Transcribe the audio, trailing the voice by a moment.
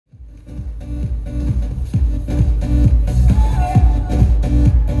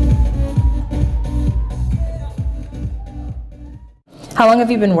How long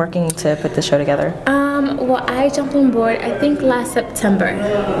have you been working to put the show together? Well, I jumped on board, I think, last September.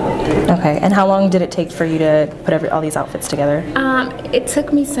 Okay, and how long did it take for you to put all these outfits together? It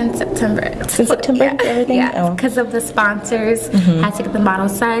took me since September. Since September, yeah. everything? Yeah, because of the sponsors. I had to get the model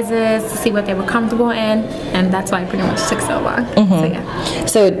sizes to see what they were comfortable in, and that's why it pretty much took so long. So, yeah.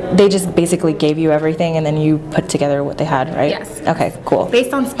 So they just basically gave you everything, and then you put together what they had, right? Yes. Okay, cool.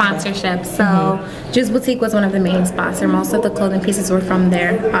 Based on sponsorship. So Juice Boutique was one of the main sponsors. Most of the clothing pieces were from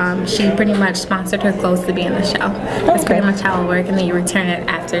there. She pretty much sponsored her clothes to be in the show. That's pretty much how it worked, and then you return it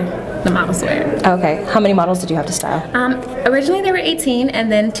after the models wear it. Okay. How many models did you have to style? Originally there were 18,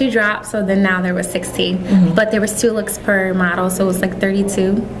 and then 2 dropped, so then now there was 16. But there was 2 looks per model, so it was like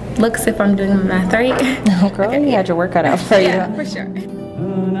 32 looks if I'm doing the math right. Oh, girl, okay, you had your work cut out for you. Yeah, for sure.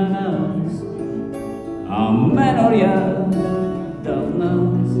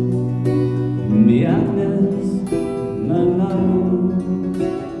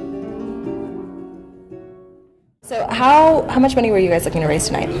 So how much money were you guys looking to raise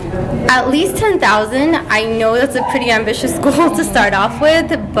tonight? At least 10,000. I know that's a pretty ambitious goal to start off with,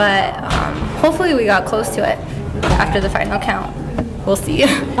 but hopefully we got close to it after the final count. We'll see.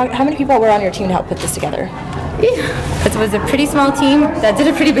 How many people were on your team to help put this together? Yeah. It was a pretty small team that did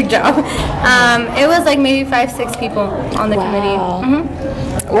a pretty big job. It was like maybe 5-6 people on the committee.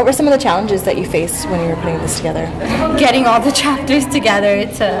 What were some of the challenges that you faced when you were putting this together? Getting all the chapters together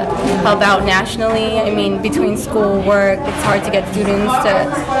to help out nationally. I mean, between school, work, it's hard to get students to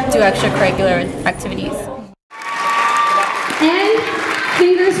do extracurricular activities. And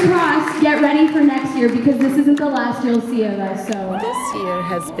fingers crossed, get ready for next year because this isn't the last you'll see of us. So this year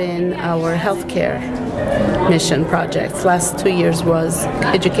has been our healthcare mission project. Last 2 years was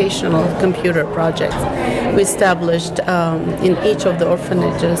educational computer projects. We established in each of the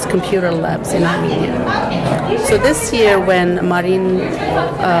orphanages computer labs in Armenia. So this year, when Marin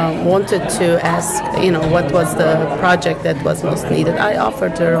wanted to ask, what was the project that was most needed, I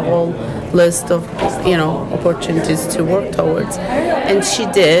offered her a whole list of, opportunities to work towards, and she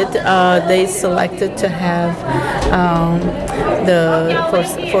did. They selected to have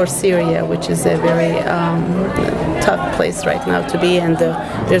for Syria, which is a very tough place right now to be, and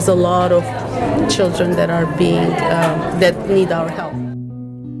there's a lot of children that are that need our help.